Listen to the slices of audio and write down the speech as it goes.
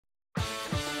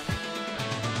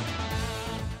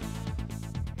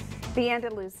The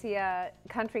Andalusia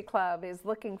Country Club is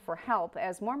looking for help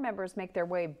as more members make their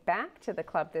way back to the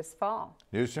club this fall.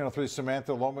 News Channel 3's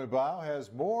Samantha Lomibao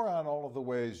has more on all of the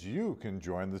ways you can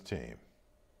join the team.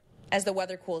 As the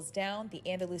weather cools down, the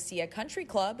Andalusia Country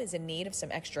Club is in need of some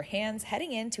extra hands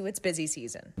heading into its busy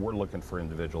season. We're looking for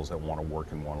individuals that want to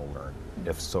work and want to learn.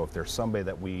 If there's somebody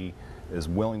that is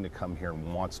willing to come here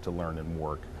and wants to learn and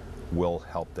work, we'll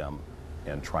help them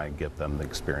and try and get them the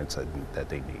experience that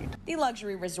they need. The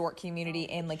luxury resort community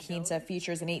in La Quinta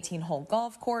features an 18-hole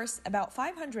golf course, about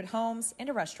 500 homes, and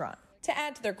a restaurant. To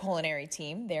add to their culinary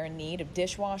team, they're in need of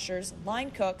dishwashers, line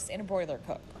cooks, and a broiler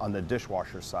cook. On the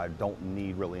dishwasher side, don't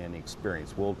need really any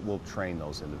experience. We'll train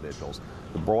those individuals.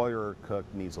 The broiler cook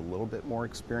needs a little bit more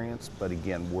experience, but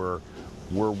again, we're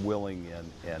willing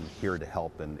and here to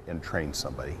help and train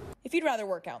somebody. If you'd rather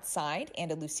work outside,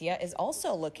 Andalusia is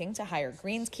also looking to hire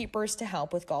greenskeepers to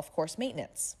help with golf course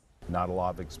maintenance. Not a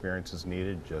lot of experience is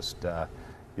needed, just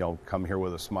come here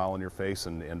with a smile on your face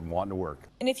and wanting to work.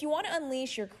 And if you want to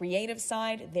unleash your creative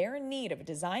side, they're in need of a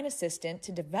design assistant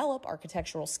to develop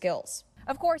architectural skills.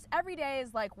 Of course, every day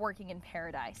is like working in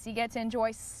paradise. You get to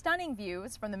enjoy stunning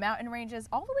views from the mountain ranges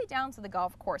all the way down to the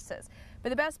golf courses. But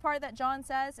the best part that John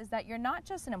says is that you're not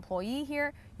just an employee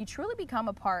here, you truly become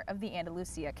a part of the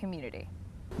Andalusia community.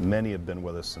 Many have been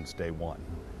with us since day one,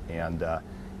 and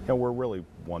we're really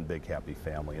one big happy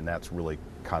family, and that's really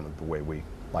kind of the way we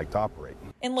like to operate.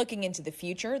 And looking into the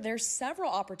future, there's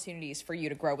several opportunities for you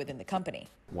to grow within the company.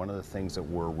 One of the things that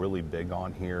we're really big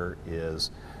on here is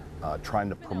trying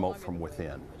to promote from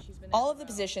within. All of the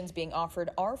positions being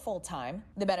offered are full-time.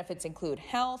 The benefits include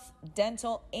health,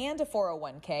 dental, and a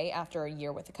 401k after a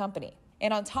year with the company.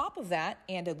 And on top of that,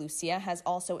 Andalusia has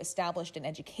also established an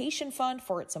education fund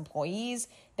for its employees,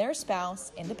 their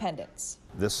spouse, and dependents.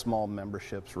 This small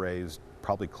membership's raised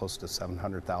probably close to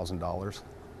 $700,000.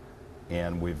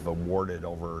 And we've awarded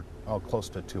over close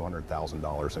to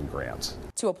 $200,000 in grants.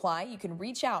 To apply, you can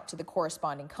reach out to the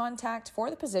corresponding contact for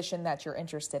the position that you're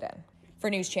interested in. For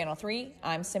News Channel 3,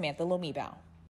 I'm Samantha Lomibao.